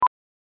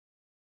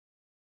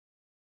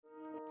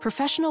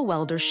Professional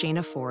welder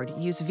Shayna Ford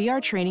used VR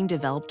training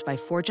developed by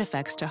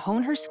ForgeFX to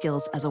hone her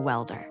skills as a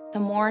welder. The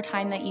more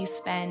time that you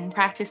spend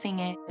practicing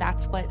it,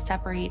 that's what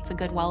separates a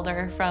good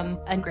welder from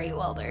a great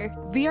welder.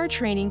 VR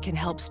training can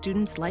help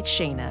students like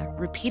Shayna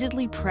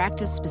repeatedly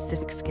practice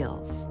specific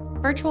skills.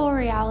 Virtual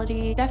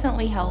reality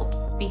definitely helps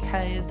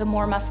because the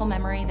more muscle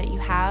memory that you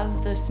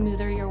have, the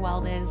smoother your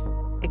weld is.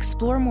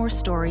 Explore more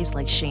stories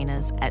like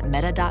Shayna's at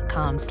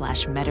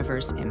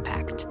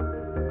meta.com/metaverseimpact.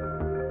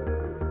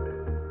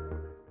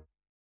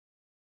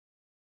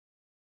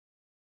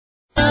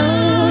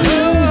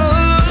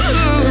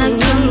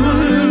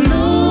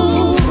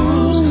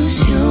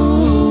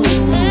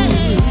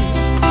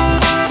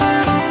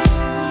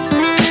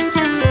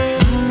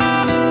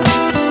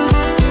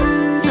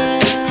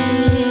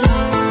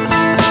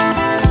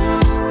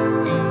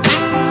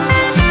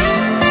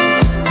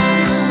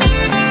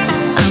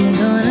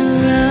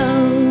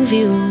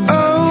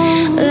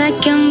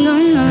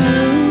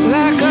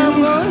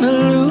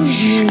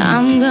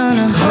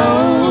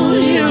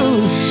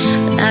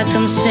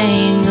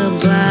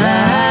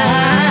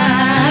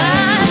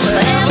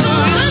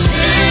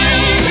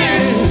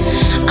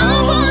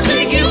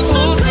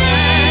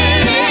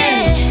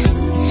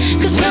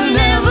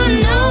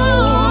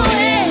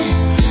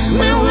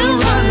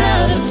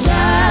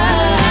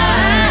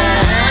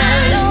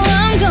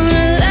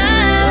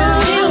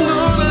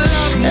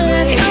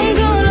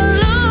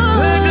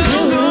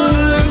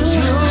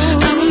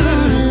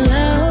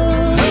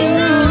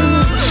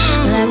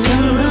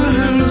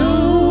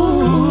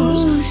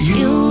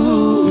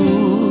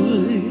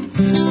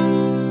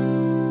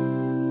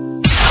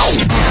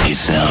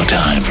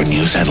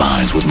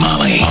 Headlines with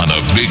Molly on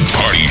a Big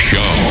Party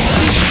Show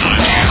on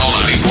Channel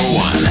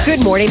 94.1. Good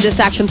morning. This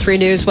Action 3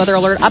 News Weather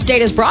Alert update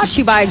is brought to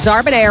you by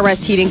Exarban ARS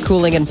Heating,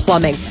 Cooling, and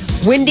Plumbing.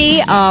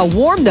 Windy,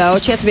 warm though.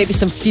 Chance of maybe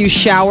some few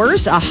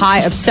showers. A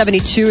high of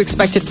 72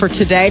 expected for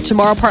today.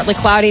 Tomorrow partly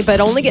cloudy,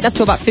 but only getting up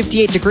to about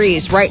 58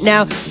 degrees. Right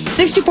now,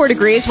 64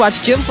 degrees.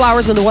 Watch Jim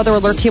Flowers and the Weather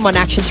Alert team on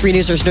Action 3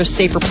 News. There's no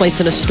safer place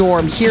in a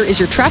storm. Here is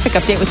your traffic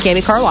update with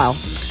Cammie Carlisle.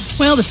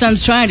 Well, the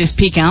sun's trying to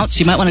peek out, so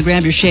you might want to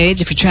grab your shades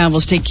if your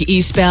travels take you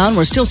eastbound.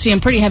 We're still seeing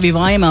pretty heavy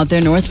volume out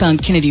there,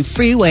 northbound Kennedy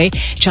Freeway.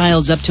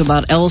 Child's up to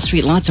about L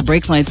Street, lots of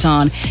brake lights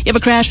on. You have a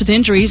crash with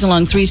injuries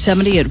along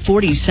 370 at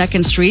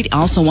 42nd Street.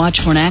 Also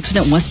watch for an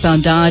accident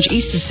westbound Dodge,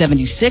 east of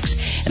 76,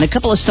 and a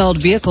couple of stalled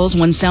vehicles,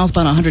 one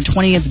southbound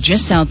 120th,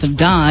 just south of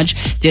Dodge,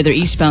 the other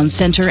eastbound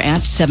Center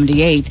at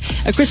 78th.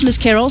 A Christmas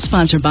Carol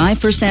sponsored by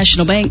First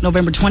National Bank,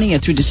 November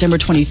 20th through December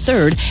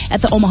 23rd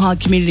at the Omaha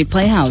Community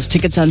Playhouse.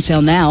 Tickets on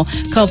sale now.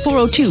 Call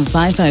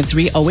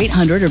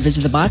 402-553-0800 or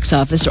visit the box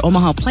office or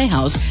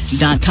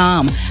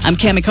omahaplayhouse.com. I'm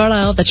Cammie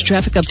Carlisle. That's your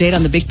traffic update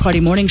on the Big Party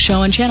Morning Show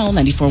on Channel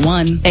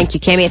 94.1. Thank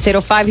you, Cammie. It's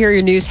 8:05. Here are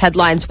your news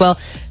headlines. Well,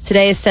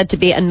 today is said to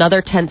be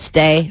another tense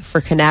day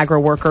for Conagra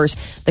workers.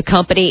 The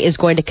company is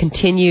going to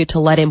continue to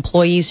let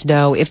employees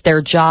know if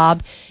their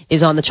job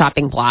is on the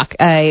chopping block.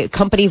 A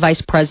company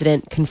vice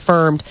president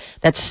confirmed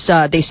that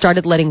they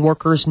started letting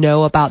workers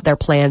know about their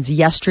plans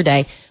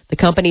yesterday. The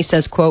company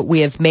says, quote,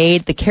 "We have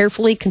made the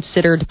carefully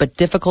considered but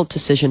difficult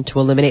decision to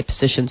eliminate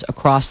positions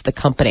across the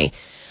company."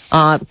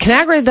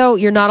 Conagra, though,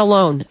 you're not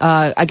alone.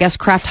 I guess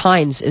Kraft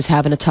Heinz is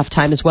having a tough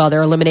time as well.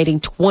 They're eliminating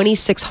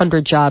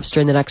 2,600 jobs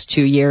during the next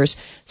 2 years.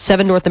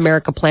 7 North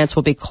America plants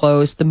will be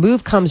closed. The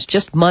move comes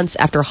just months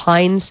after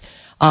Heinz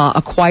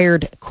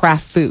acquired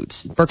Kraft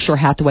Foods. Berkshire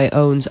Hathaway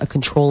owns a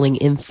controlling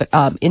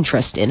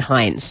interest in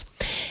Heinz.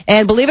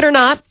 And believe it or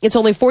not, it's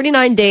only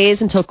 49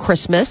 days until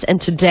Christmas. And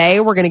today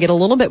we're going to get a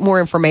little bit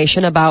more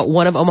information about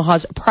one of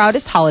Omaha's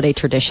proudest holiday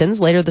traditions.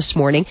 Later this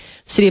morning,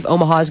 the city of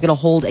Omaha is going to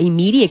hold a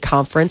media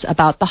conference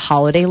about the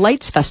Holiday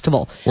Lights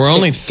Festival. We're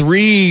only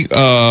 3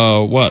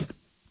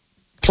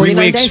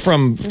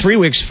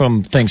 weeks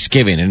from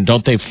Thanksgiving, and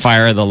don't they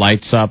fire the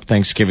lights up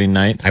Thanksgiving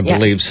night? I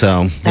believe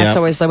so. That's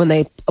always when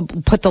they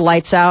put the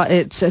lights out.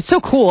 It's so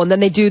cool. And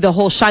then they do the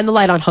whole Shine the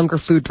Light on Hunger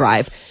food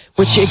drive,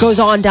 which it goes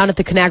on down at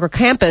the Conagra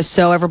campus.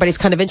 So everybody's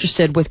kind of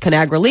interested with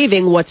Conagra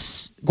leaving,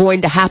 what's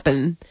going to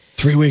happen.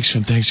 3 weeks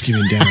from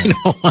Thanksgiving dinner. I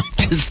know. I'm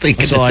just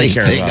thinking. That's all I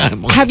care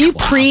about. Have you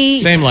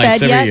pre-fed Same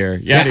lights yet? every year.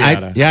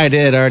 Yeah, I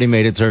did. I already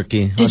made a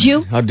turkey. Did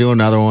you? I'll do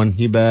another one.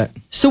 You bet.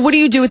 So what do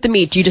you do with the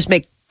meat? Do you just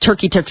make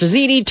turkey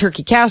tetrazzini,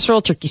 turkey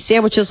casserole, turkey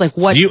sandwiches? Like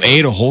what? You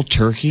ate a whole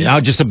turkey? Yeah,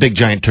 just a big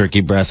giant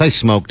turkey breast. I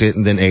smoked it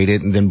and then ate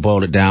it and then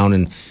boiled it down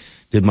and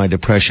did my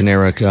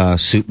Depression-era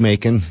soup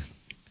making.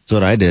 That's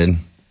what I did.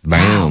 Bam.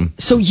 Wow.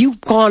 So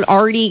you've gone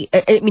already,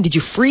 did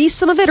you freeze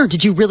some of it or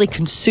did you really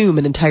consume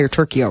an entire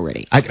turkey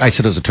already? I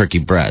said it was a turkey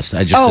breast.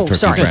 I just did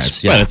turkey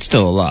breast. But it's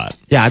still a lot.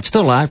 Yeah, it's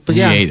still a lot. But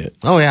you ate it.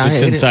 Oh, yeah.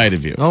 It's inside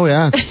of you. Oh,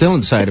 yeah. It's still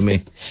inside of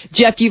me.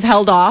 Jeff, you've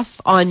held off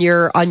on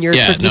your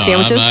turkey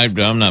sandwiches?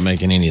 I'm not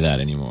making any of that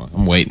anymore.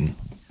 I'm waiting.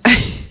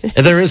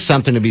 There is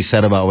something to be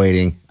said about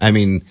waiting. I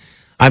mean,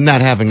 I'm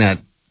not having that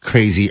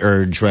crazy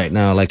urge right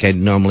now like I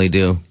normally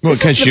do. Well,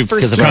 because you're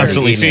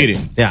constantly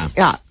feeding. Yeah.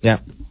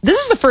 This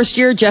is the first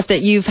year, Jeff,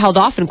 that you've held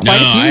off in quite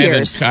a few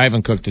years. I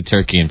haven't cooked a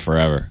turkey in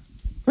forever.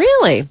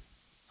 Really?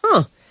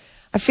 Huh.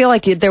 I feel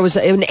like there was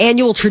an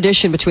annual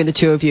tradition between the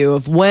two of you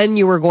of when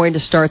you were going to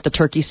start the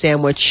turkey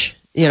sandwich,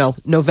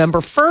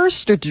 November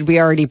 1st, or did we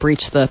already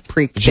breach the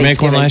Did you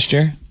make one last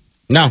year?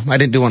 No, I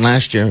didn't do one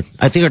last year.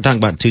 I think we were talking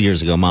about 2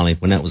 years ago, Molly,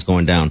 when that was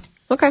going down.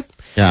 Okay.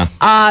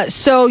 Yeah.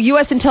 So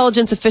U.S.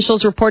 intelligence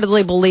officials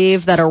reportedly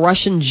believe that a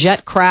Russian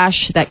jet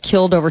crash that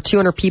killed over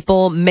 200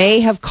 people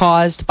may have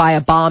caused by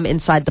a bomb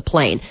inside the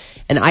plane.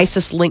 An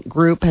ISIS-linked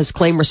group has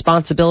claimed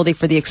responsibility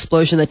for the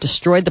explosion that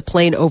destroyed the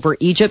plane over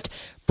Egypt.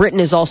 Britain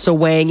is also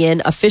weighing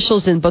in.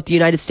 Officials in both the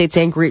United States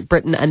and Great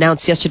Britain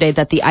announced yesterday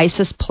that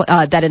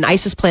that an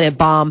ISIS-planted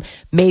bomb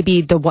may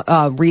be the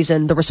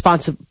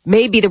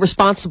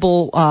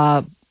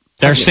responsible.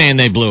 They're saying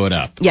they blew it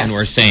up. Yes. And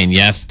we're saying,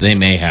 yes, they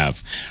may have.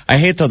 I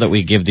hate, though, that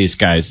we give these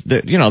guys,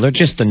 they're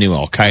just the new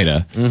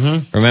Al-Qaeda.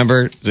 Mm-hmm.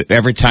 Remember,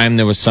 every time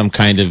there was some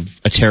kind of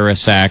a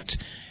terrorist act,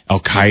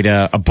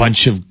 Al-Qaeda, a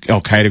bunch of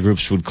Al-Qaeda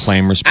groups would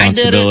claim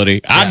responsibility.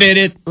 I did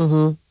it.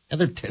 Mm-hmm. Yeah,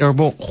 they're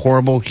terrible,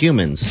 horrible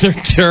humans. They're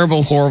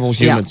terrible, horrible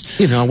humans.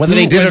 Yeah. Whether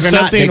they did it or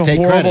not, they take When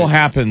something horrible credit.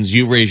 happens,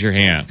 you raise your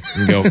hand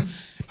and go,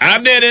 I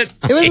did it.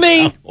 It was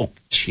me. Oh,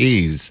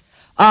 jeez.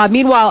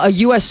 Meanwhile, a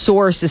U.S.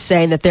 source is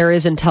saying that there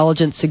is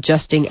intelligence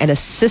suggesting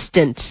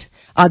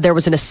there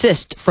was an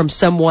assist from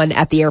someone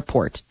at the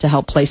airport to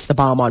help place the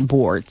bomb on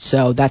board.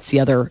 So that's the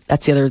other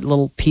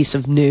little piece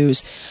of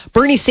news.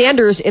 Bernie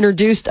Sanders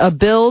introduced a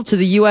bill to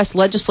the U.S.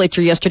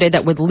 legislature yesterday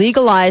that would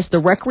legalize the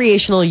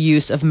recreational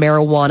use of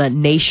marijuana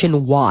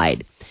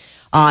nationwide.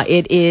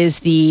 It is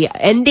the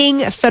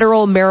Ending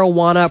Federal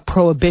Marijuana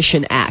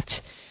Prohibition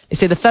Act. They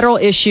say the federal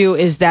issue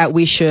is that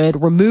we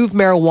should remove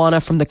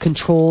marijuana from the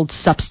Controlled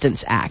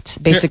Substance Act,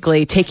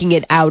 basically taking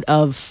it out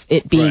of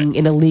it being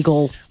an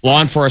illegal.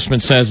 Law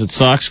enforcement says it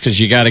sucks because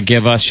you got to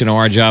give us,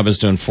 our job is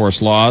to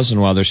enforce laws. And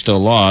while there's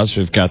still laws,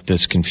 we've got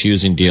this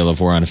confusing deal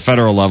of where on a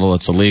federal level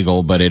it's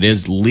illegal, but it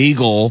is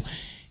legal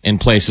in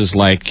places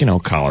like,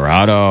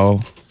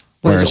 Colorado.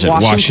 Where is it?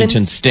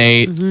 Washington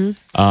State.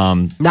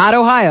 Mm-hmm. Not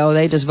Ohio.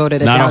 They just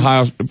voted it down. Not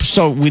Ohio.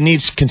 So we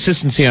need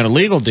consistency on a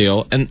legal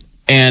deal.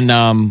 And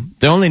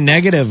the only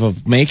negative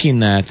of making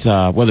that,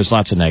 there's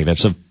lots of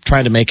negatives, of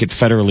trying to make it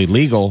federally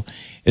legal,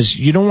 is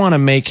you don't want to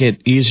make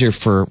it easier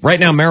for... Right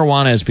now,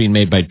 marijuana is being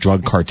made by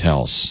drug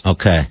cartels.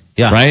 Okay.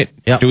 Yeah. Right?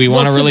 Yep. Do we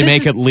want to really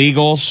make it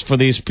legal for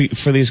these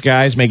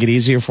guys, make it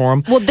easier for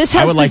them? Well, this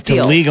has I would like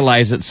deal. to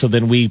legalize it so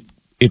then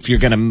if you're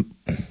going to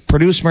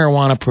produce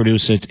marijuana,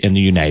 produce it in the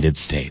United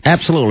States.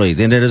 Absolutely.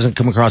 Then it doesn't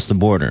come across the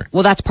border.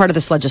 Well, that's part of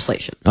this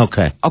legislation.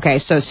 Okay. Okay,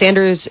 so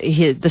Sanders,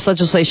 this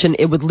legislation,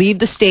 it would leave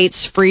the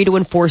states free to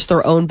enforce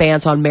their own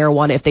bans on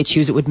marijuana if they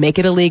choose. It would make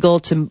it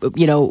illegal to,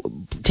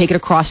 take it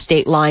across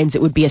state lines.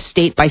 It would be a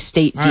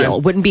state-by-state deal. Right.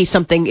 It wouldn't be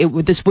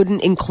something, this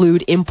wouldn't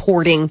include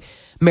importing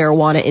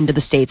marijuana into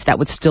the states. That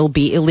would still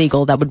be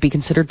illegal. That would be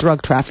considered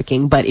drug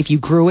trafficking. But if you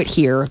grew it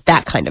here,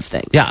 that kind of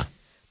thing. Yeah.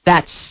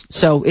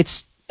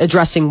 It's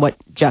addressing what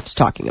Jeff's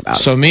talking about.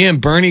 So me and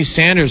Bernie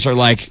Sanders are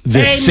like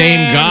the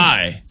same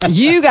guy.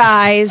 You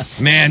guys.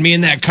 Man, me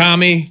and that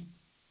commie.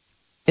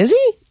 Is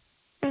he?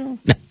 I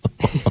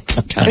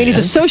mean, he's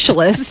a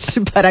socialist,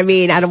 but I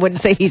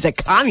wouldn't say he's a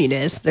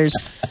communist. There's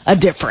a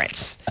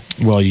difference.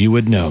 Well, you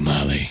would know,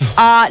 Molly.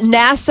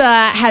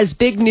 NASA has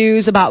big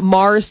news about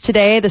Mars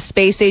today. The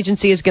space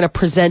agency is going to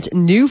present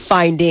new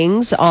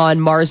findings on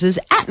Mars's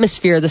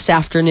atmosphere this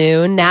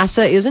afternoon.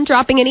 NASA isn't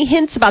dropping any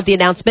hints about the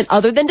announcement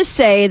other than to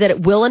say that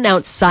it will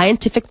announce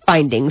scientific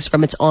findings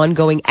from its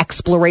ongoing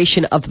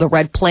exploration of the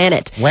red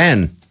planet.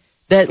 When?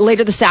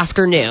 Later this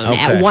afternoon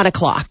at 1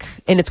 o'clock.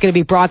 And it's going to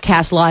be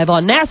broadcast live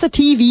on NASA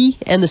TV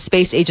and the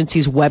space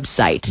agency's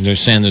website. They're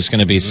saying there's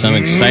going to be some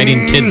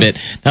exciting tidbit.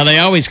 Now, they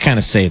always kind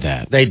of say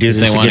that. They do.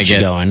 They want to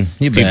get going.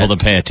 people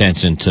to pay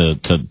attention to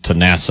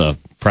NASA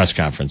press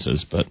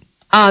conferences. But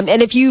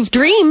and if you've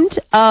dreamed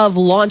of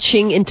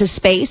launching into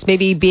space,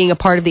 maybe being a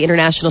part of the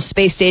International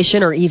Space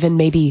Station or even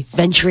maybe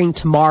venturing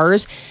to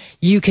Mars,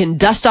 you can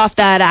dust off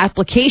that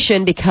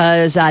application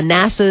because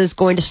NASA is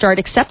going to start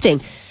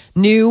accepting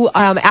new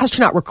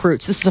astronaut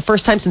recruits. This is the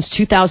first time since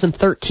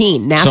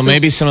 2013. So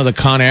maybe some of the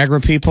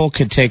ConAgra people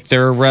could take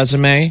their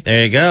resume.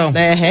 There you go.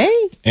 Hey.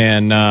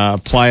 And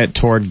apply it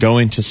toward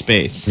going to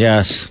space.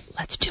 Yes.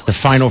 Let's do it. The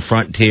final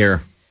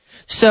frontier.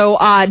 So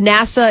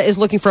NASA is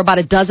looking for about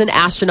a dozen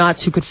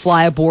astronauts who could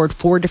fly aboard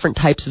 4 different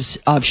types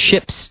of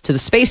ships to the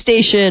space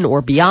station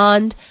or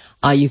beyond.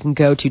 You can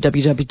go to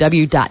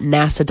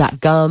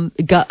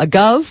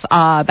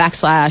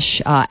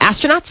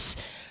www.nasa.gov/astronauts.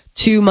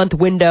 2-month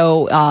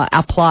window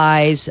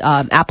applies.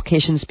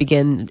 Applications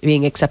begin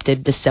being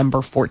accepted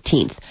December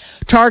 14th.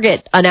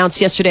 Target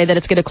announced yesterday that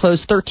it's going to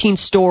close 13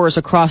 stores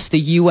across the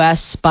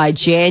U.S. by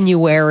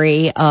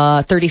January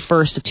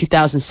 31st of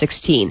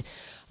 2016.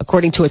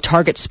 According to a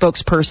Target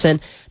spokesperson,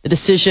 the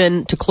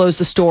decision to close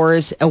the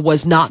stores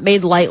was not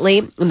made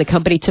lightly, and the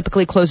company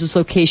typically closes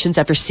locations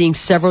after seeing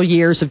several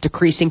years of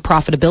decreasing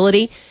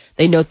profitability.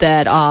 They note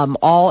that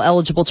all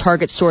eligible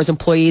Target stores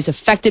employees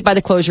affected by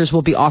the closures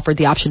will be offered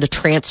the option to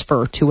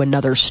transfer to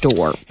another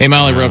store. Hey,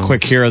 Molly, real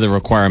quick, here are the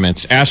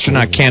requirements.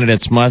 Astronaut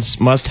candidates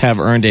must have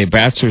earned a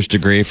bachelor's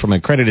degree from an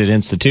accredited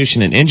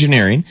institution in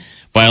engineering,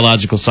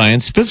 biological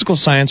science, physical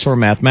science, or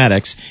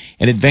mathematics.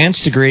 An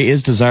advanced degree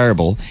is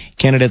desirable.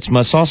 Candidates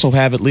must also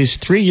have at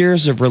least 3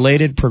 years of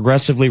related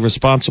progressively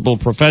responsible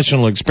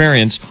professional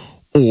experience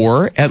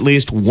or at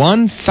least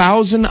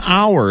 1,000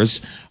 hours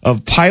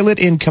of pilot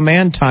in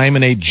command time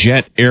in a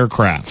jet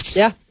aircraft.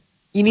 Yeah.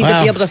 You need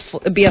to be able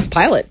to be a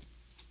pilot.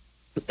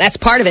 That's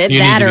part of it. You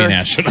that need to be or an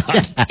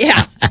astronaut.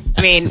 yeah.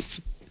 I mean,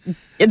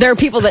 there are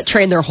people that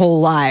train their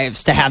whole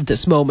lives to have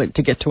this moment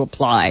to get to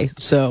apply.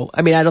 So,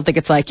 I mean, I don't think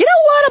it's like, you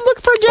know what, I'm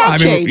looking for a job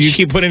change. You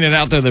keep putting it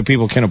out there that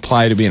people can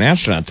apply to be an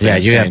astronaut. Yeah,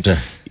 you have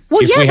to.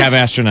 Well, if we have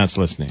astronauts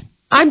listening.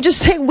 I'm just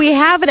saying we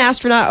have an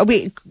astronaut.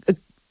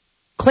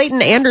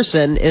 Clayton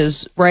Anderson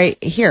is right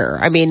here.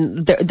 I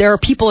mean, there are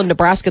people in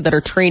Nebraska that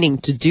are training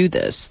to do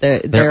this.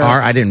 There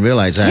are? I didn't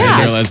realize that. I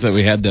didn't realize that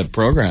we had that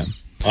program.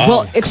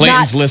 Well, it's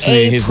Clayton's not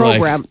listening. a He's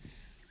program.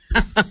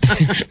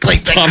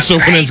 Clayton pops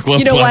open his glove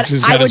You know what? box.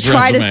 He's got I would his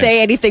try to resume.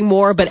 say anything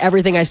more, but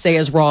everything I say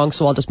is wrong,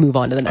 so I'll just move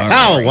on to the next.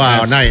 Oh,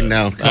 wow. Now you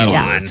know. Come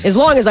on. As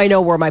long as I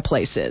know where my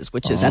place is,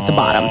 which is at the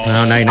bottom.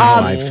 Well, now you know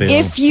how I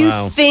feel. If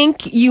you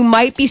think you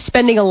might be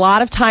spending a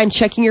lot of time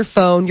checking your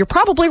phone, you're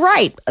probably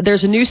right.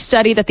 There's a new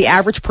study that the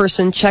average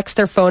person checks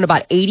their phone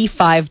about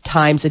 85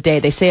 times a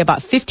day. They say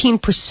about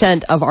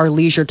 15% of our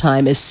leisure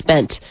time is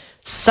spent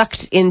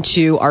sucked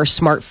into our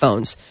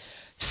smartphones.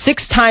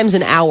 6 times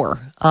an hour.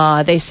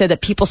 They said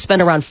that people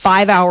spend around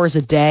 5 hours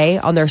a day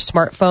on their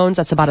smartphones.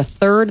 That's about a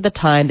third of the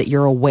time that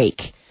you're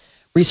awake.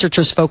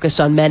 Researchers focused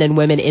on men and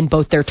women in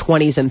both their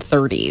 20s and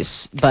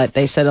 30s. But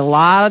they said a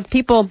lot of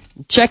people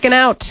checking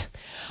out.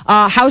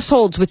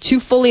 Households with 2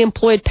 fully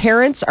employed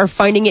parents are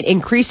finding it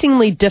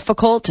increasingly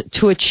difficult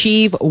to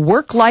achieve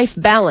work-life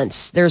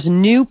balance. There's a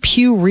new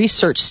Pew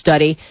Research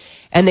study,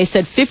 and they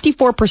said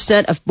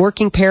 54% of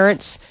working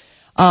parents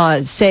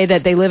say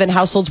that they live in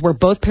households where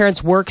both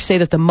parents work, say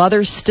that the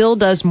mother still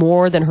does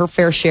more than her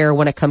fair share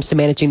when it comes to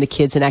managing the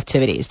kids and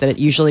activities, that it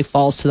usually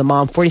falls to the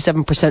mom.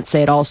 47%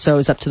 say it also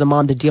is up to the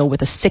mom to deal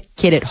with a sick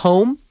kid at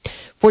home.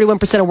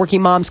 41% of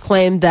working moms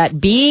claim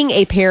that being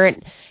a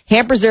parent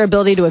hampers their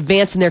ability to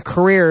advance in their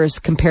careers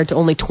compared to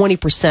only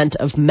 20%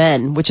 of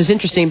men, which is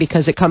interesting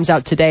because it comes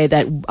out today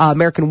that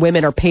American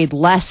women are paid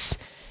less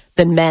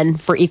than men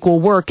for equal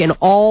work in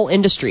all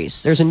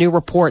industries. There's a new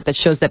report that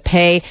shows that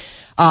pay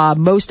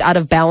most out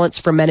of balance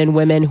for men and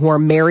women who are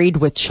married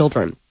with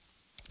children.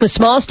 The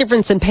smallest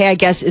difference in pay, I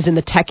guess, is in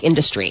the tech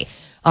industry.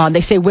 They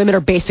say women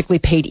are basically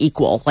paid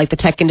equal. Like the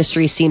tech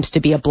industry seems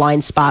to be a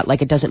blind spot.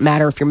 Like it doesn't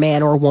matter if you're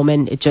man or a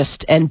woman.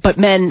 But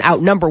men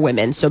outnumber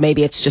women. So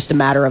maybe it's just a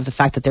matter of the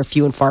fact that they're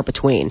few and far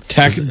between.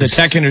 The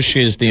tech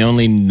industry is the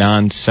only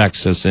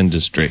non-sexist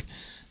industry.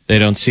 They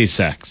don't see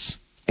sex.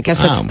 I guess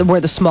that's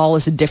where the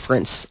smallest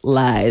difference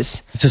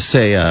lies. It's just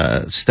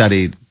a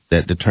study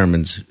that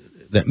determines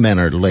that men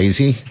are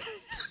lazy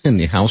in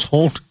the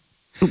household.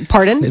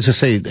 Pardon? It's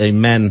just a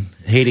men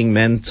hating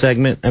men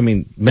segment. I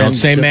mean, men don't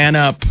say man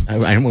up.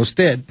 I almost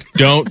did.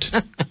 Don't.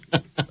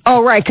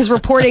 Oh, right, because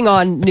reporting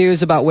on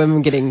news about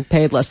women getting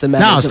paid less than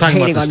men. No, I was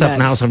talking about the stuff men. in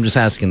the house. I'm just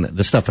asking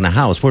the stuff in the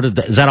house.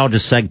 Is that all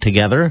just segged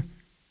together?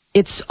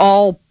 It's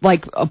all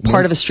like a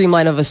part of a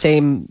streamline of the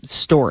same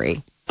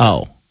story.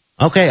 Oh,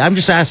 okay. I'm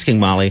just asking,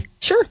 Molly.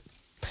 Sure.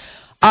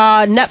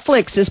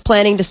 Netflix is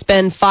planning to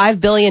spend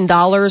 $5 billion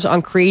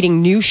on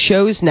creating new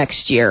shows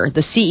next year. The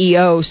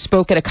CEO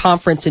spoke at a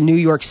conference in New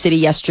York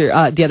City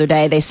the other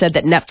day. They said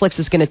that Netflix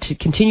is going to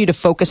continue to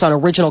focus on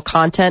original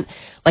content,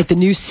 like the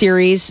new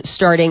series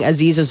starring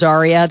Aziz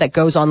Ansari that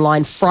goes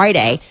online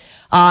Friday.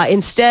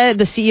 Instead,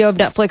 the CEO of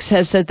Netflix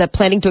has said that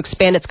planning to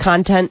expand its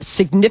content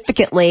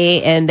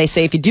significantly, and they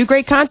say if you do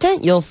great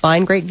content, you'll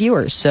find great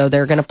viewers. So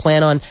they're going to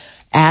plan on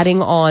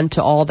adding on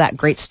to all that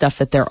great stuff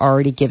that they're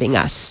already giving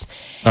us.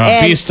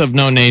 Beast of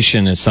No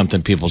Nation is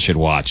something people should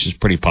watch. It's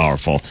pretty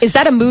powerful. Is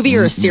that a movie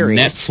or a series?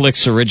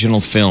 Netflix original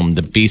film,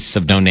 The Beasts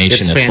of No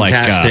Nation. It's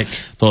fantastic.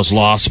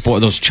 Like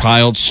those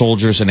child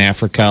soldiers in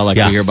Africa,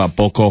 we hear about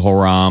Boko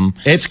Haram.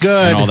 It's good.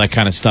 And all that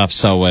kind of stuff.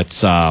 So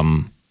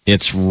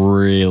it's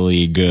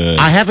really good.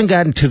 I haven't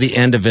gotten to the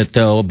end of it,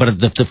 though, but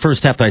the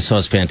first half I saw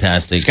is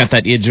fantastic. It's got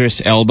that Idris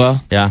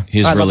Elba. Yeah.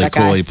 He's really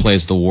cool. He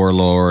plays the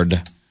warlord.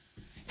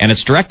 And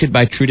it's directed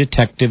by True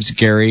Detective's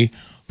Gary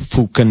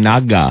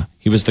Fukunaga.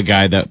 He was the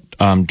guy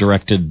that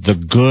directed The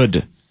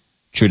Good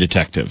True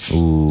Detective.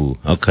 Ooh,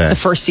 okay. The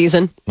first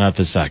season? Not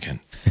the second.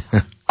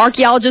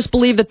 Archaeologists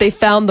believe that they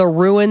found the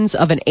ruins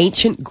of an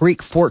ancient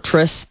Greek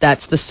fortress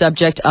that's the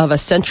subject of a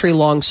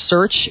century-long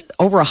search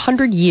over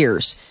 100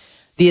 years.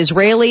 The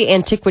Israeli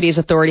Antiquities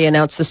Authority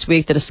announced this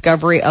week the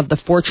discovery of the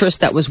fortress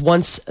that was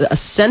once a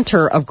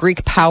center of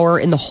Greek power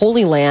in the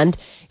Holy Land.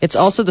 It's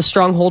also the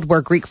stronghold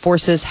where Greek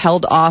forces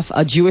held off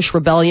a Jewish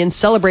rebellion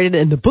celebrated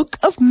in the Book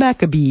of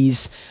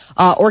Maccabees.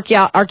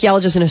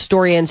 Archaeologists and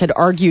historians had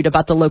argued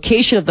about the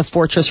location of the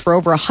fortress for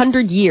over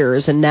 100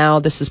 years, and now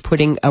this is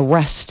putting a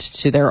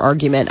rest to their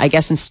argument. I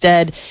guess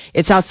instead,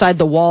 it's outside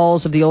the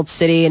walls of the old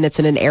city, and it's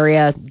in an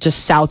area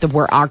just south of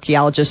where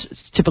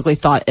archaeologists typically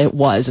thought it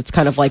was. It's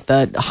kind of like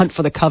the hunt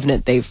for the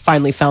Covenant. They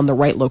finally found the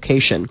right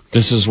location.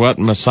 This is what?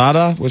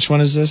 Masada? Which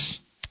one is this?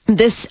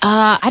 This,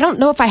 I don't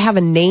know if I have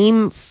a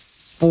name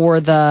for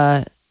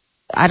the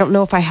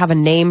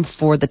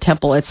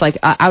temple. It's like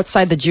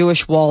outside the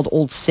Jewish walled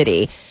old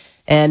city.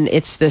 And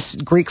it's this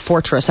Greek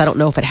fortress. I don't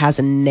know if it has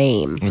a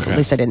name. Okay. At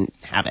least I didn't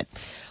have it.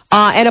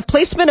 And a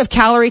placement of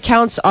calorie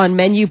counts on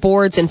menu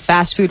boards in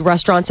fast food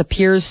restaurants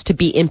appears to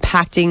be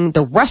impacting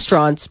the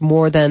restaurants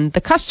more than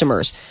the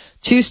customers.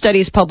 2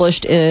 studies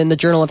published in the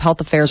Journal of Health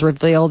Affairs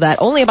reveal that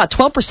only about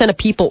 12% of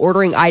people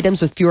ordering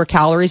items with fewer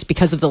calories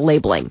because of the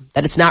labeling,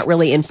 that it's not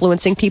really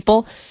influencing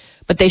people.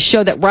 But they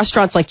show that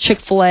restaurants like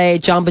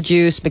Chick-fil-A, Jamba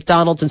Juice,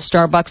 McDonald's, and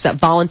Starbucks that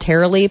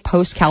voluntarily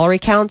post calorie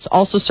counts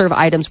also serve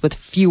items with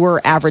fewer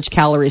average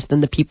calories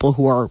than the people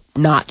who are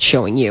not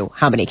showing you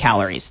how many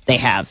calories they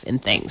have in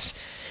things.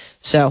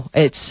 So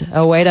it's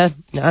a way to,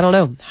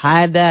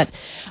 hide that.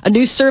 A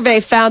new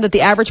survey found that the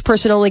average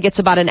person only gets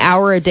about an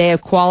hour a day of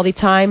quality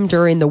time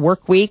during the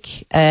work week.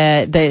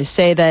 They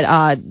say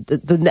that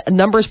the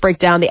numbers break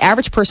down. The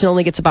average person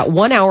only gets about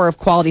 1 hour of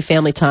quality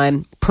family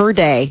time per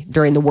day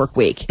during the work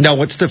week. Now,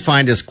 what's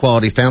defined as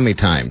quality family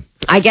time?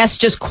 I guess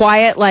just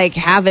quiet, like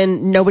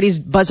nobody's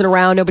buzzing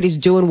around, nobody's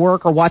doing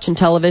work or watching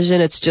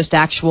television. It's just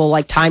actual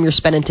like time you're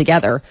spending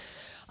together.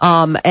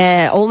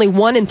 Only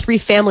 1 in 3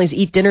 families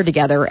eat dinner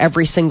together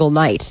every single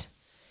night.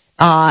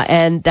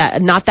 And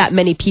that not that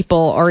many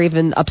people are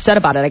even upset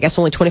about it. I guess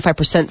only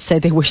 25% say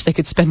they wish they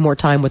could spend more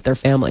time with their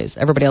families.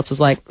 Everybody else is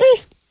like,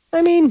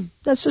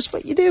 that's just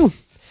what you do.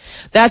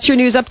 That's your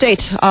news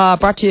update.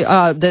 Brought to you,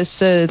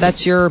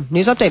 that's your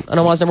news update on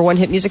Omaha's #1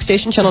 hit music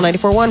station, Channel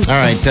 94.1. All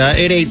right,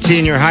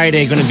 8:18, your high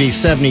day going to be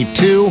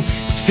 72,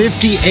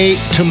 58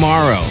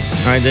 tomorrow.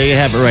 All right, there you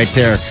have it right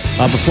there.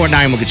 Before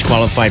 9, we'll get you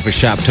qualified for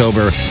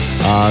Shoptober.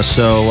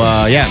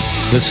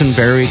 Listen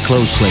very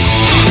closely.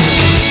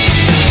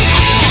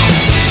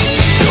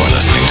 You're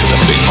listening to The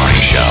Big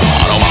Party Show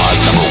on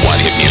Omaha's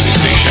 #1 hit music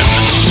station.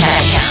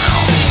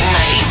 Channel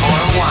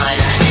 94.1.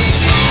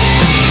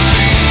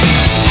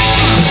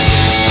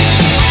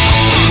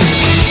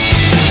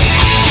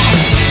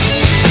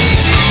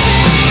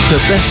 The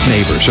best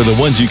neighbors are the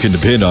ones you can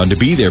depend on to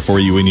be there for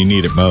you when you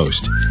need it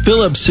most.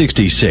 Phillips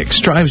 66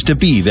 strives to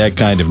be that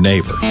kind of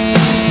neighbor.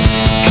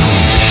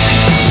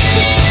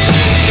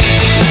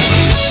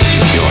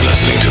 You're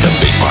listening to The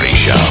Big Party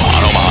Show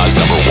on Omaha's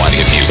 #1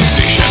 hit music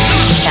station.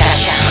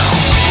 Channel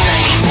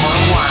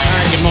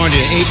 94.1. Good morning,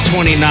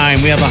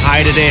 8:29. We have a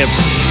high today of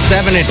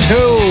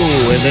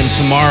 72, and then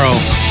tomorrow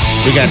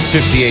we got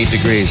 58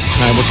 degrees.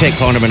 All right, we'll take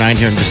call number 9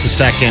 here in just a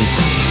second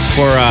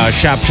for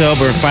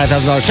Shoptober,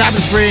 $5,000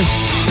 shopping spree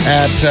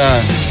at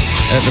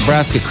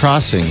Nebraska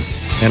Crossing.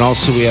 And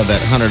also we have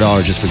that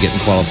 $100 just for getting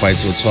qualified,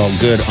 so it's all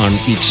good on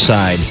each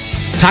side.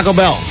 Taco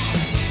Bell,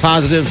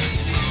 positive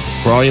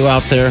for all you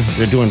out there.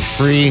 They're doing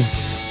free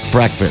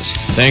breakfast.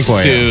 Thanks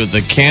to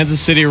the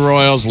Kansas City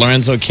Royals,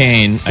 Lorenzo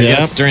Cain. I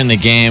guess during the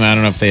game, I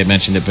don't know if they had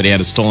mentioned it, but he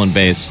had a stolen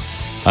base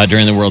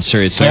during the World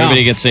Series. So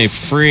everybody gets a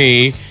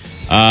free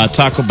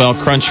Taco Bell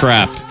Crunch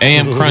Wrap,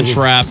 AM Crunch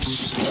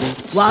Wraps.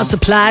 While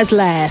supplies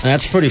last.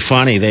 That's pretty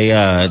funny.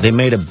 They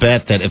made a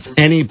bet that if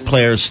any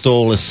player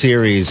stole a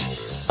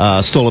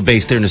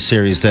base during a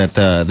series, that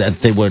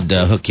they would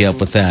hook you up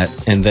with that.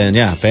 And then,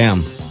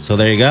 bam. So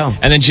there you go.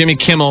 And then Jimmy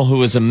Kimmel, who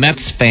was a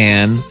Mets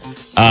fan,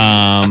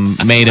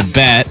 made a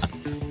bet.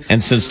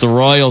 And since the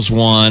Royals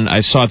won,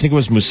 I think it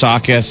was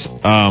Mousakis,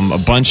 a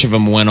bunch of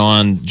them went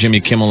on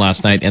Jimmy Kimmel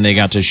last night, and they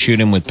got to shoot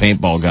him with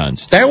paintball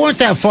guns. They weren't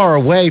that far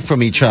away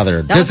from each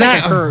other. Does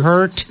that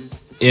hurt?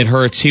 It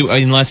hurts.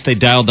 Unless they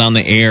dial down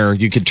the air,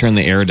 you could turn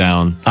the air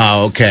down.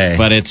 Oh, okay.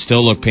 But it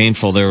still looked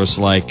painful. There was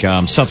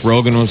Seth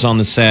Rogen was on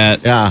the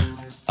set. Yeah.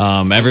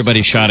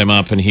 Everybody shot him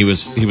up, and he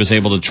was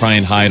able to try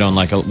and hide on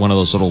one of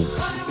those little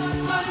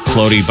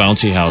floaty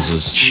bouncy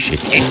houses.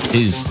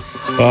 Jeez.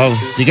 Well,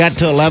 you got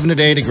till 11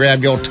 today to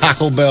grab your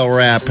Taco Bell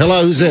wrap.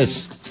 Hello, who's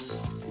this?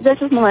 This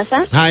is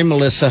Melissa. Hi,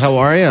 Melissa. How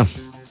are you?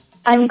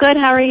 I'm good.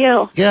 How are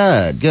you?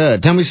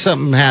 Good. Tell me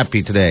something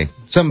happy today.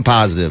 Something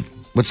positive.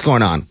 What's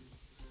going on?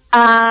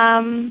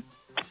 My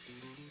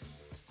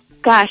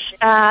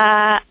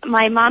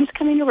mom's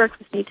coming to work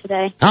with me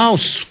today. Oh,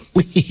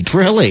 sweet.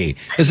 Really?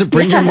 Is it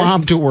bring your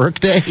mom to work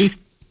day? It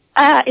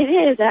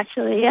is,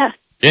 actually, yeah.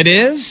 It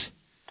is?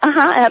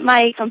 At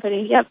my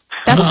company, yep.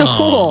 That's so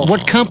cool.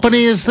 What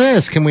company is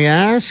this? Can we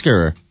ask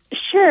her?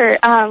 Sure,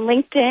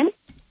 LinkedIn.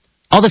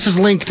 Oh, this is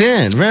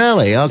LinkedIn,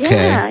 really? Okay.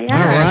 Yeah. All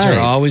right. They're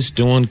always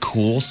doing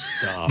cool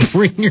stuff.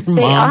 Bring your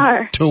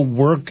mom to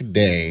work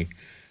day.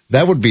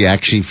 That would be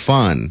actually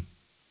fun.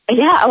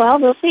 Yeah, well,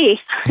 we'll see.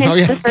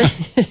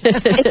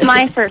 It's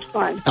my first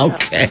one. So.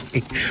 Okay.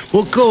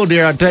 Well, cool,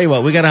 dear. I'll tell you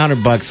what. We got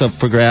 $100 up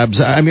for grabs.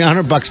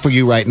 $100 for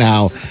you right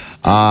now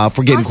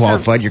for getting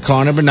qualified. You're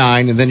calling number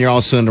 9, and then you're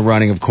also in the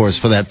running, of course,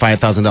 for that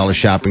 $5,000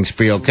 shopping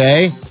spree,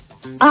 okay?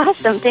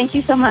 Awesome. Thank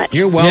you so much.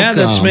 You're welcome. Yeah,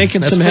 that's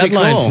making some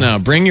headlines now.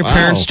 Bring your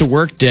parents to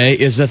work day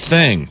is a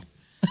thing.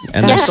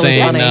 And they're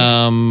saying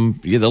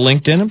the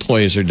LinkedIn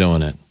employees are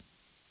doing it.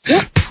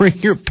 Bring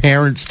your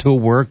parents to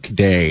work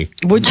day.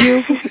 Would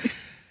you?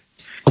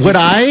 Would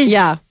I?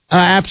 Yeah.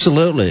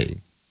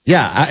 Absolutely.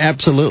 Yeah,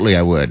 absolutely,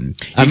 I would.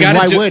 I mean,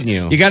 why wouldn't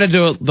you? You got to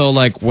do it though,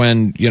 like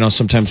when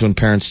sometimes when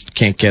parents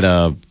can't get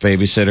a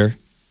babysitter.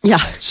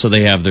 Yeah. So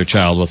they have their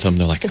child with them.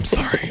 They're like, I'm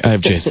sorry, I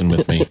have Jason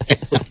with me.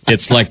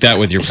 It's like that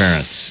with your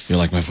parents. You're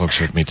like, my folks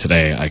are with me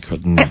today. I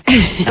couldn't.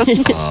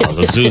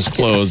 The zoo's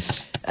closed.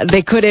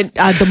 They couldn't.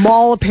 The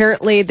mall,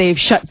 apparently, they've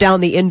shut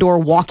down the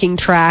indoor walking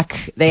track.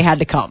 They had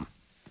to come.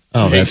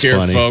 Oh, that's take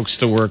funny. Your folks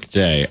to work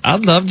day. I'd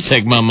love to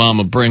take my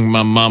mama, bring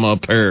my mama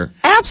up here.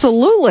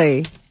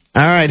 Absolutely.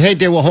 All right. Hey,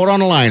 dear, well, hold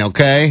on the line,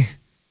 okay?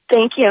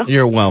 Thank you.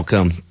 You're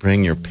welcome.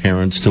 Bring your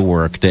parents to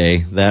work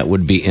day. That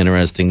would be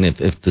interesting,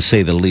 if to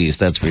say the least.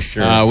 That's for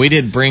sure. We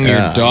did bring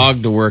your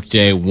dog to work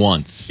day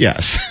once.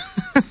 Yes.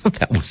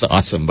 That was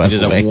awesome, by the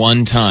way. We did it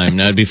one time.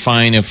 Now, it'd be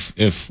fine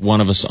if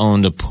one of us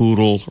owned a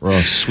poodle or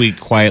a sweet,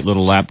 quiet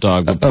little lap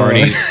dog. But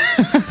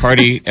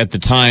Party at the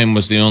time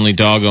was the only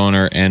dog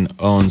owner and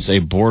owns a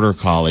border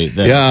collie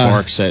that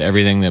barks at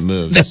everything that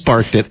moves. That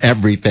barked at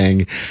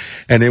everything.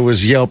 And it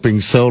was yelping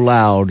so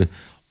loud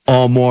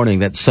all morning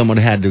that someone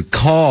had to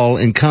call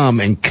and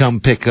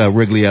come pick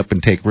Wrigley up and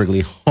take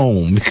Wrigley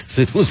home because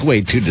it was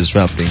way too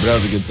disrupting. But that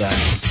was a good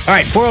time. All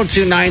right,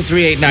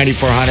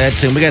 402-938-9400.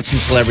 That's it. We got some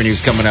celebrity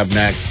news coming up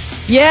next.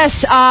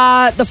 Yes,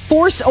 The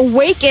Force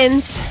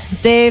Awakens.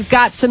 They've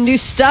got some new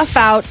stuff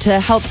out to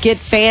help get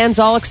fans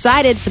all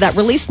excited for that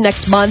release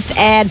next month.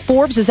 And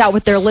Forbes is out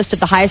with their list of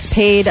the highest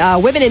paid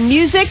women in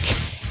music.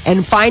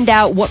 And find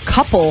out what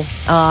couple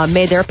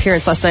made their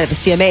appearance last night at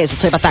the CMAs. We'll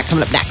tell you about that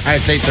coming up next. All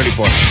right, it's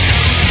 8:34.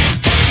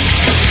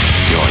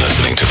 You're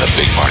listening to The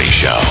Big Party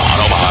Show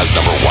on Omaha's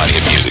 #1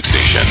 hit music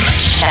station.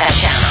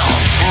 Channel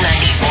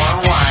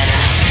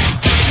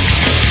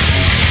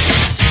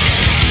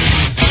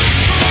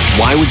 94.1.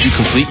 Why would you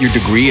complete your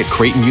degree at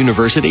Creighton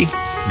University?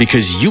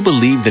 Because you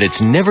believe that it's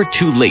never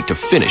too late to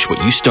finish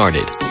what you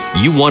started.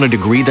 You want a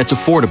degree that's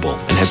affordable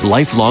and has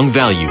lifelong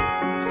value.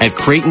 At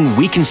Creighton,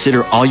 we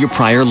consider all your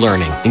prior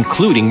learning,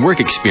 including work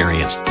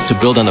experience, to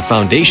build on the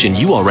foundation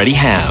you already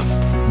have.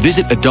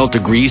 Visit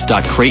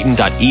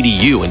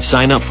adultdegrees.creighton.edu and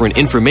sign up for an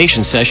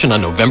information session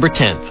on November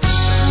 10th.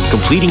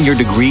 Completing your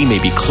degree may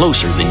be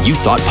closer than you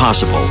thought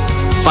possible.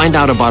 Find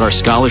out about our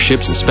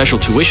scholarships and special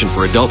tuition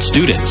for adult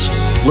students.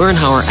 Learn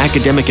how our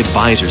academic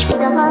advisors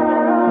will...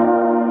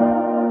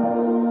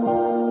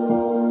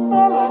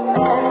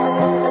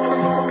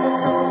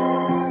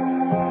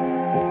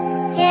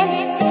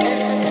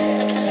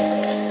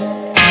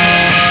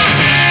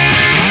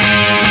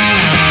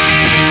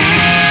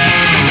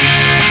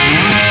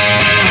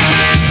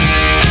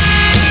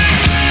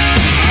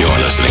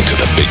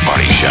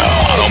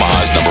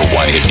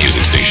 hit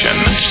music station.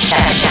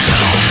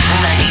 Channel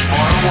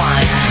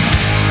 94.1.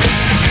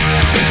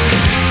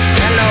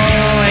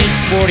 Hello,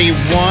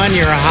 8:41.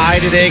 Your high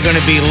today going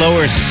to be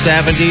lower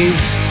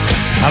 70s.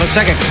 Looks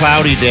like a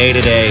cloudy day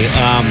today.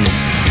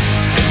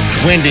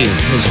 Windy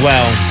as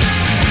well.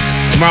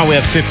 Tomorrow we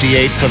have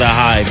 58 for the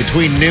high.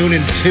 Between noon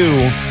and 2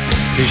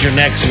 is your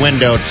next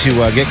window to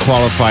get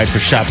qualified for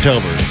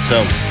Shoptober.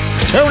 So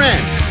tune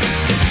in.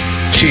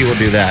 She will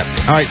do that.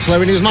 All right,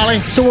 celebrity news, Molly.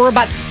 So we're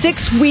about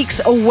 6 weeks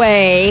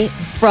away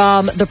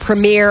from the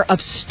premiere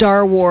of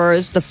Star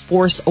Wars: The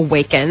Force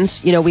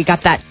Awakens. You know, we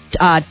got that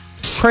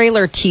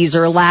trailer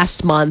teaser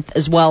last month,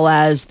 as well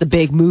as the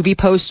big movie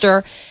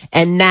poster,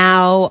 and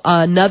now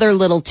another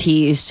little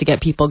tease to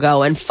get people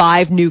going.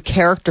 5 new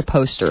character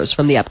posters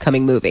from the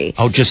upcoming movie.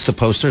 Oh, just the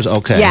posters?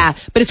 Okay. Yeah,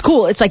 but it's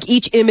cool. It's like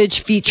each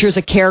image features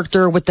a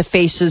character with the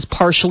faces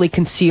partially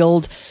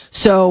concealed.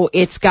 So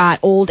it's got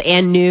old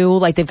and new,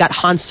 like they've got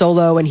Han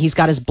Solo and he's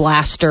got his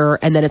blaster,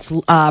 and then it's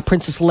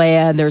Princess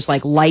Leia and there's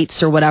like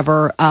lights or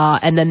whatever,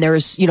 and then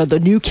there's, you know, the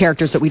new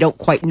characters that we don't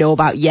quite know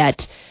about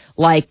yet,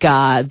 like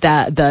the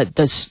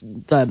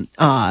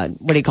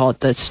what do you call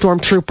it, the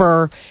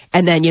Stormtrooper,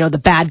 and then, you know, the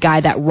bad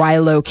guy, that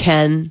Kylo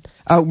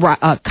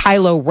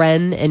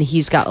Ren, and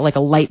he's got like a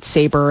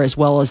lightsaber, as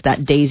well as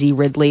that Daisy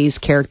Ridley's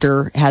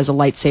character has a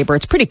lightsaber.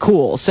 It's pretty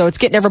cool. So it's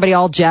getting everybody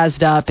all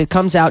jazzed up. It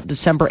comes out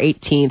December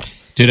 18th.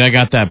 Dude, I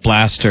got that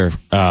blaster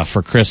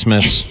for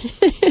Christmas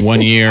one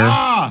year.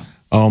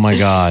 Oh, my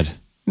God.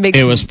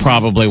 It was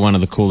probably one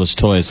of the coolest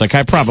toys. Like,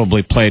 I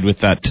probably played with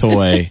that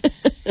toy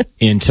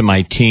into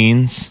my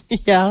teens.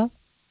 Yeah.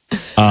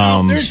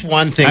 There's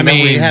one thing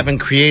we haven't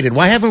created.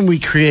 Why haven't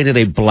we created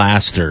a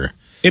blaster?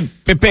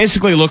 It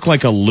basically looked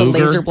like a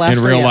Luger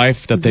in real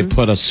life that they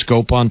put a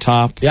scope on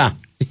top. Yeah.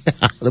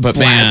 But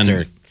blaster.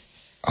 Man,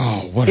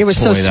 oh, what a it was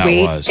toy so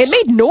sweet. that was. It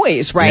made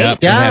noise, right? Yep,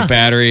 yeah. It had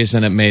batteries,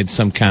 and it made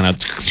some kind of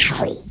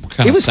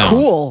It was sound.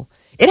 Cool.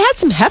 It had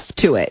some heft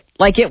to it.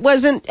 Like, it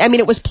wasn't, I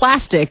mean, it was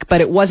plastic,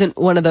 but it wasn't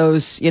one of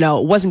those, you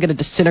know, it wasn't going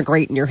to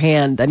disintegrate in your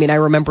hand. I mean, I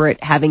remember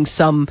it having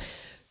some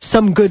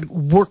good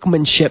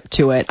workmanship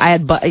to it. I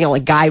had, you know,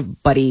 like guy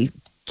buddy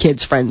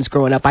kids friends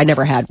growing up. I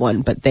never had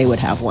one, but they would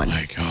have one. Oh,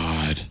 my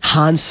God.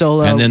 Han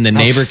Solo. And then the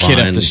neighbor kid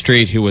up the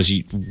street who was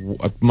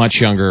much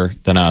younger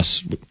than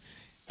us,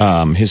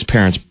 his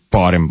parents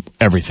bought him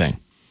everything.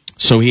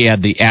 So he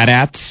had the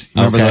AT-ATs,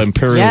 remember the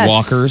Imperial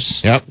Walkers?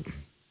 Yep.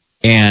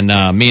 And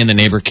me and the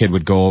neighbor kid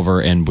would go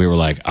over, and we were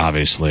like,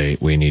 obviously,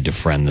 we need to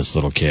friend this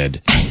little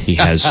kid. He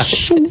has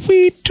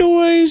sweet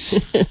toys.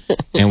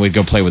 And we'd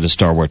go play with the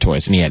Star Wars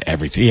toys, and he had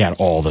everything. He had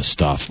all the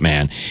stuff,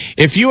 man.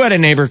 If you had a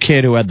neighbor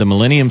kid who had the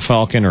Millennium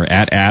Falcon or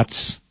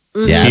AT-ATs,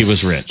 he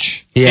was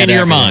rich. In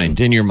your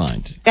mind.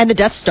 And the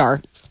Death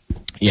Star.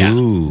 Yeah.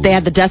 Ooh. They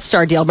had the Death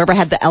Star deal. Remember, it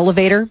had the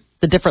elevator?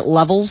 The different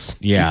levels.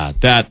 Yeah,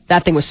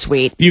 that thing was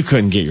sweet. You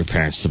couldn't get your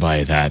parents to buy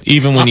you that.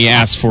 Even when you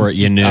asked for it,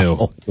 you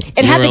knew.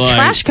 It had the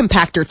trash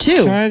compactor,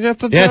 too.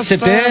 Yes, it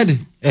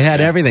did. It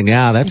had everything.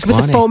 Yeah, that's with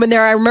funny. the foam in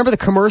there. I remember the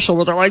commercial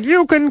where they're like,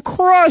 you can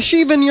crush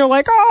even. You're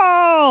like,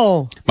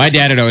 oh. My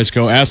dad would always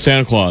go, ask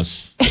Santa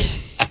Claus.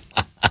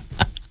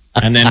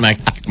 And then my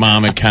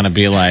mom would kind of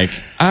be like,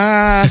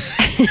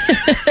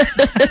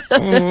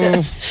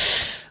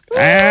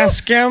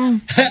 ask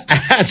him.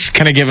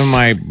 Kind of giving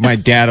my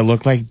dad a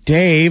look like,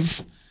 Dave.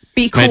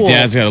 Be cool. My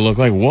dad's got to look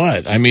like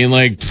what? I mean,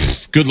 like,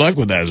 good luck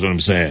with that is what I'm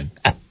saying.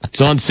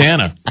 It's on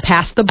Santa.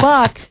 Pass the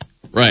buck.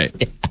 Right.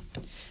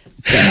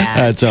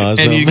 That's awesome.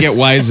 And you get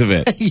wise of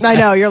it. I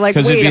know. You're like,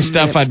 because wait it'd be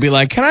stuff I'd be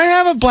like, can I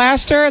have a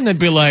blaster? And they'd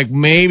be like,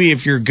 maybe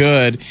if you're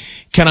good.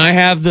 Can I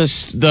have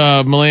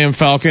the Millennium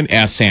Falcon?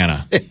 Ask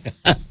Santa. Okay.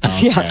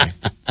 Yeah.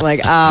 Like,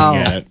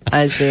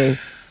 I see.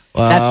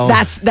 Wow.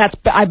 That's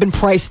I've been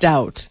priced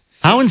out.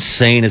 How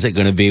insane is it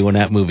going to be when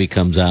that movie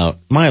comes out?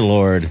 My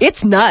Lord.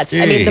 It's nuts.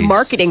 Jeez. I mean, the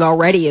marketing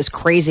already is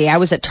crazy. I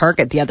was at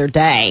Target the other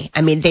day.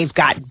 I mean, they've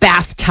got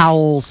bath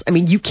towels. I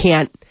mean, you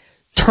can't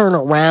turn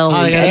around.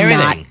 Oh, they got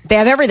everything. They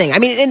have everything. I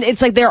mean, and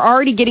it's like they're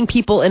already getting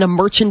people in a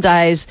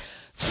merchandise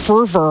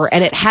fervor,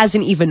 and it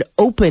hasn't even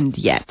opened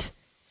yet.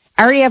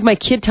 I already have my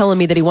kid telling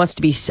me that he wants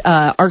to be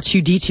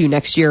R2-D2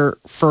 next year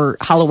for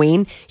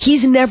Halloween.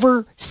 He's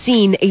never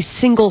seen a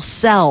single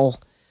cell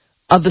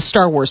of the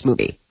Star Wars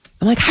movie.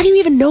 I'm like, how do you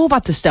even know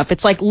about this stuff?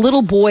 It's like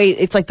little boy.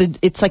 It's like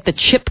the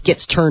chip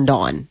gets turned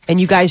on, and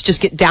you guys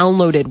just get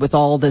downloaded with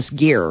all this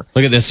gear.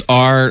 Look at this.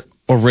 Our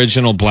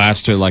original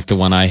blaster, like the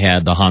one I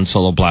had, the Han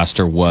Solo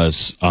blaster,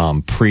 was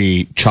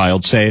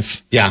pre-child safe.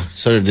 Yeah.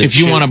 So if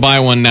you want to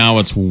buy one now,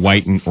 it's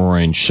white and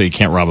orange, so you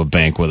can't rob a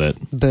bank with it.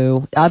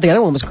 Boo. The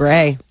other one was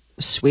gray.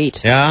 Sweet.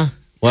 Yeah.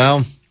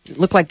 Well.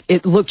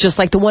 It looked just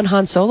like the one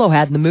Han Solo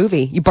had in the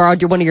movie. You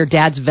borrowed one of your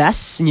dad's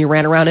vests and you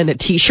ran around in a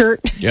T-shirt.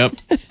 Yep.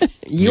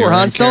 You were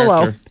Han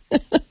Solo.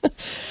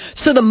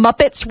 So the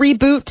Muppets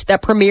reboot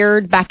that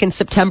premiered back in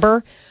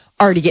September,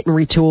 already getting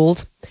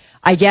retooled.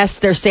 I guess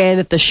they're saying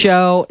that the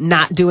show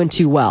not doing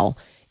too well.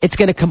 It's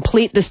going to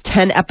complete this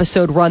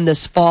 10-episode run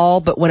this fall,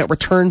 but when it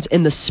returns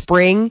in the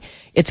spring,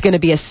 it's going to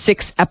be a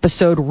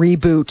 6-episode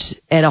reboot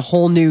and a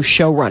whole new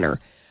showrunner.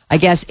 I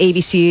guess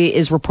ABC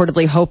is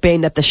reportedly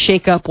hoping that the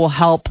shakeup will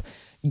help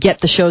get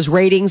the show's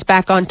ratings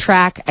back on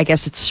track. I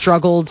guess it's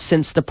struggled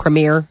since the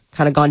premiere,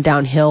 kind of gone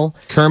downhill.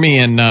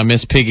 Kermie and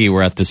Miss Piggy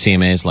were at the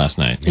CMAs last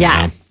night.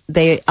 Yeah.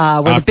 They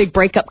were the big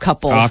breakup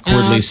couple.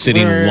 Awkwardly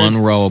sitting one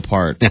row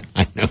apart.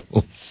 I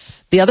know.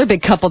 The other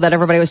big couple that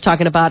everybody was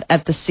talking about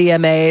at the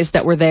CMAs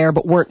that were there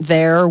but weren't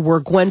there were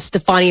Gwen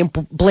Stefani and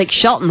Blake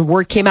Shelton.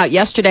 Word came out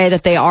yesterday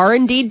that they are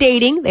indeed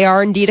dating. They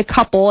are indeed a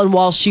couple. And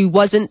while she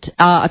wasn't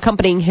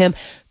accompanying him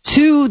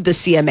to the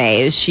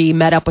CMAs, she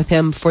met up with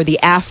him for the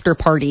after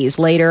parties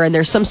later. And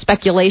there's some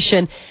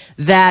speculation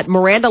that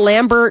Miranda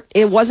Lambert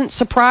wasn't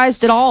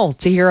surprised at all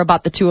to hear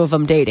about the two of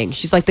them dating.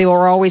 She's like, they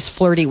were always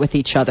flirty with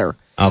each other.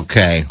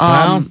 Okay.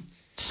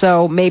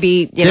 So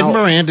maybe, you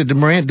know.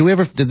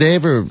 Did they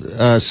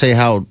ever say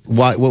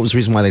what was the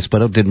reason why they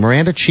split up? Did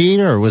Miranda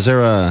cheat, or was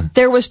there a...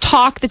 There was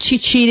talk that she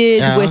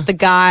cheated with the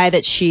guy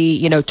that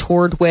she,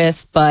 toured with,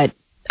 but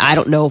I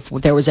don't know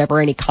if there was ever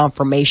any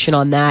confirmation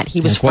on that.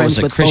 He was friends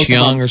with Chris both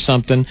Young of them. or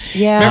something.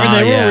 Yeah.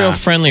 Remember, they were real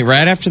friendly.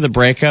 Right after the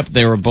breakup,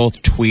 they were both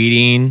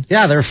tweeting.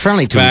 Yeah, they were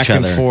friendly to back each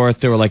other. Back and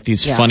forth. There were like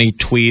these funny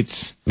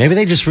tweets. Maybe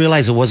they just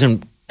realized it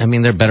wasn't... I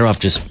mean, they're better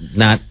off just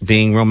not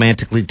being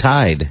romantically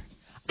tied.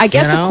 I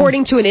guess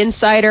according to an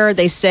insider,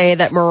 they say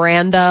that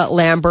Miranda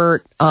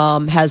Lambert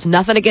has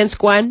nothing against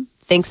Gwen,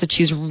 thinks that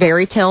she's a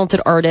very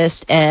talented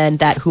artist, and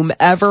that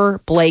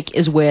whomever Blake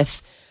is with,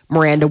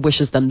 Miranda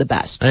wishes them the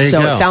best. So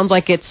it sounds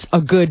like it's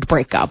a good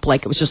breakup.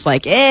 Like it was just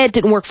like, it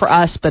didn't work for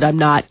us, but I'm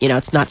not,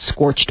 it's not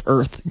scorched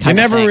earth. You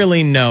never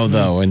really know,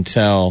 though,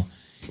 until,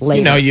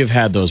 later. You've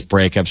had those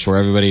breakups where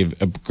everybody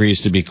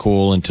agrees to be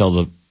cool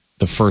until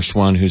the first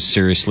one who's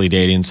seriously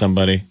dating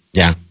somebody.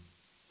 Yeah.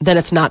 Then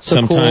it's not so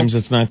Sometimes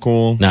it's not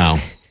cool. No.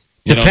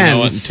 You Depends. don't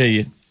know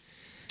it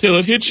until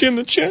it hits you in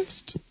the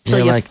chest.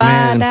 Until you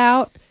find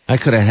out. I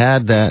could have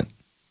had that.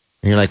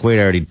 And you're like, wait,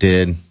 I already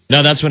did.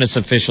 No, that's when it's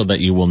official that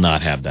you will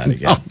not have that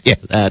again. Oh, yeah,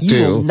 that you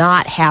too. will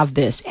not have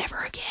this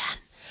ever again.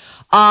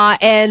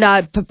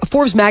 And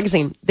Forbes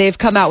magazine, they've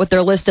come out with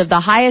their list of the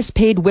highest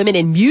paid women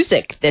in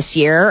music this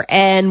year.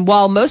 And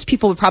while most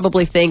people would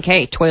probably think,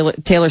 hey,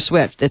 Taylor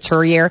Swift, it's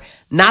her year,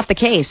 not the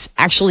case.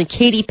 Actually,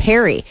 Katy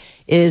Perry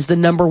is the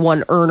number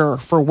one earner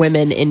for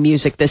women in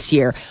music this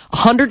year.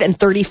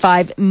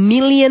 $135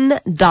 million.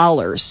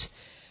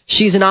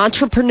 She's an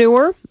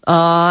entrepreneur,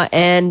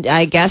 And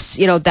I guess,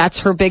 that's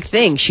her big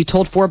thing. She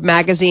told Forbes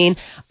magazine,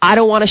 I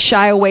don't want to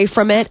shy away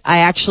from it. I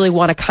actually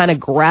want to kind of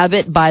grab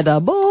it by the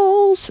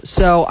balls.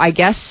 So I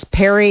guess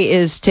Perry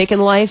is taking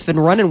life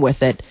and running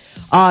with it.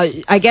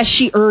 I guess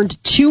she earned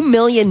 $2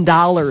 million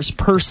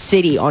per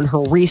city on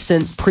her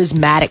recent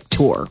Prismatic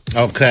tour.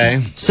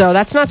 Okay. So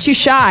that's not too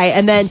shy.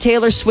 And then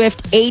Taylor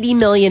Swift, $80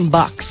 million.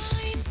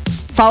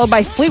 Followed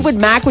by Fleetwood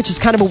Mac, which is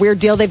kind of a weird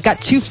deal. They've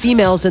got 2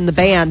 females in the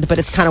band, but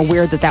it's kind of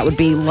weird that would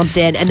be lumped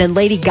in. And then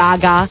Lady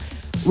Gaga,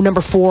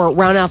 number 4,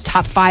 rounding off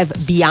top 5,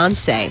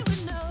 Beyonce.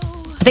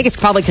 I think it's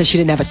probably because she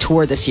didn't have a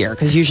tour this year,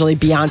 because usually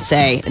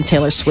Beyonce and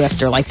Taylor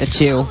Swift are like the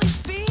two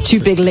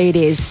big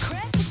ladies.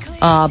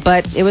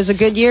 But it was a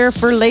good year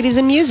for ladies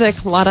in music.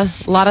 A lot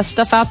of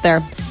stuff out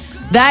there.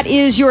 That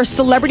is your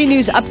celebrity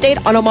news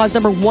update on Omaha's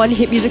number 1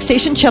 hit music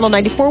station, Channel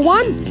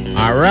 94.1.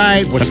 All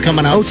right, what's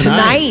coming out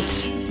tonight?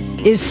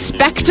 Is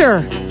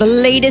Spectre, the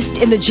latest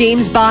in the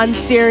James Bond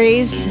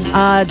series,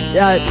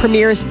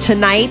 premieres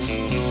tonight.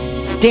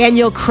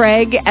 Daniel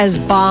Craig as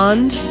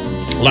Bond.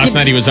 Last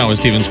night he was on with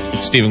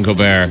Stephen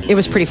Colbert. It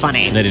was pretty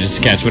funny. They did a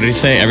sketch. What did he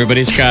say?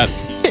 Everybody's got...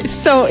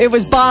 So it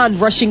was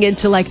Bond rushing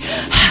into like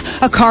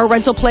a car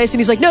rental place, and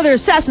he's like, "No,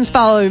 there's assassins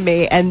following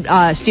me." And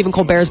Stephen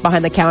Colbert's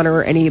behind the counter,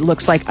 and he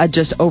looks like a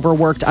just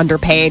overworked,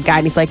 underpaid guy.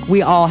 And he's like,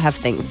 "We all have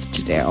things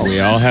to do. We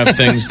all have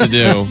things to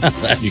do.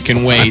 You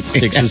can wait."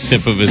 Takes a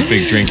sip of his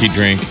big drinky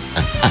drink.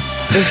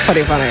 It was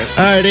pretty funny.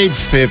 All right,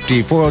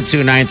 850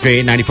 402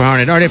 938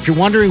 9400. All right, if you're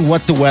wondering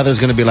what the weather's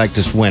going to be like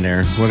this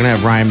winter, we're going to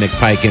have Ryan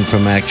McPike in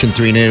from Action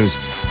 3 News.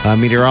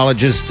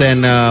 Meteorologist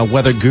and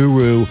weather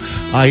guru.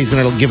 He's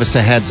going to give us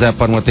a heads up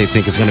on what they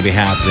think is going to be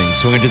happening.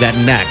 So we're going to do that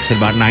next at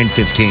about 9:15.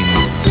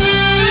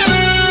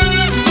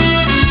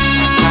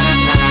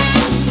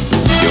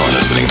 You're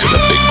listening to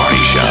The Big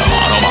Party Show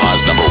on Omaha's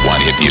number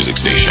 1 hit music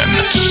station.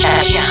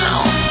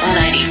 Channel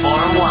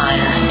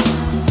 94.1.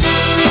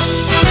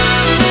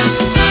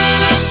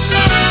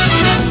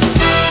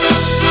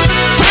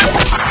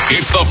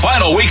 It's the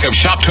final week of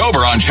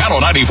Shoptober on Channel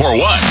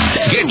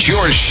 94.1. Get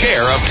your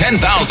share of $10,000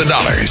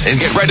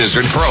 and get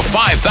registered for a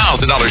 $5,000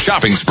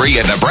 shopping spree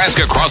at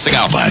Nebraska Crossing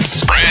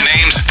Outlets. Brand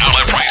names,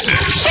 outlet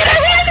prices.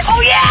 Oh,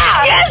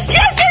 yeah! Yes!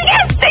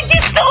 Thank you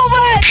so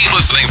much! Keep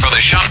listening for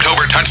the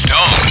Shoptober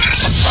touchstones.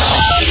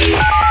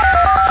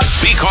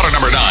 Speak caller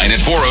number 9 at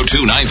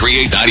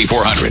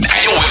 402-938-9400.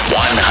 And you'll win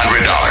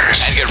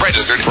 $100. And get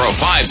registered for a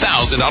 $5,000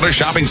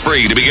 shopping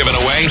spree to be given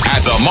away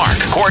at the Mark,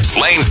 Courts,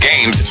 Lanes,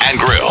 Games, and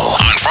Grill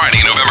on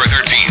Friday, November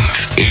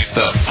 13th. It's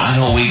the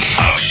final week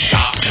of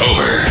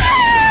Shoptober.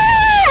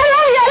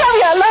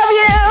 I love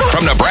you!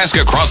 From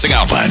Nebraska Crossing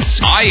Outlets,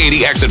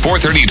 I-80 exit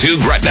 432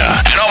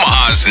 Gretna, and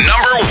Omaha's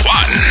number 1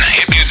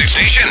 hit music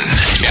station,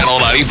 Channel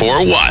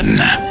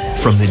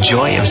 94.1. From the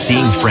joy of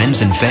seeing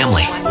friends and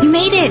family. You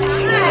made it.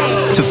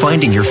 To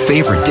finding your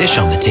favorite dish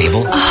on the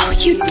table. Oh,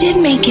 you did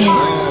make it.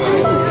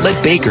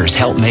 Let Baker's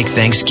help make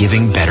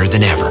Thanksgiving better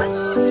than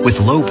ever. With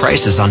low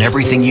prices on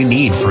everything you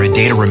need for a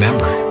day to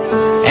remember.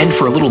 And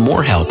for a little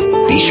more help,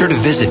 be sure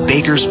to visit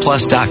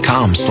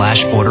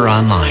bakersplus.com/order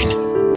online.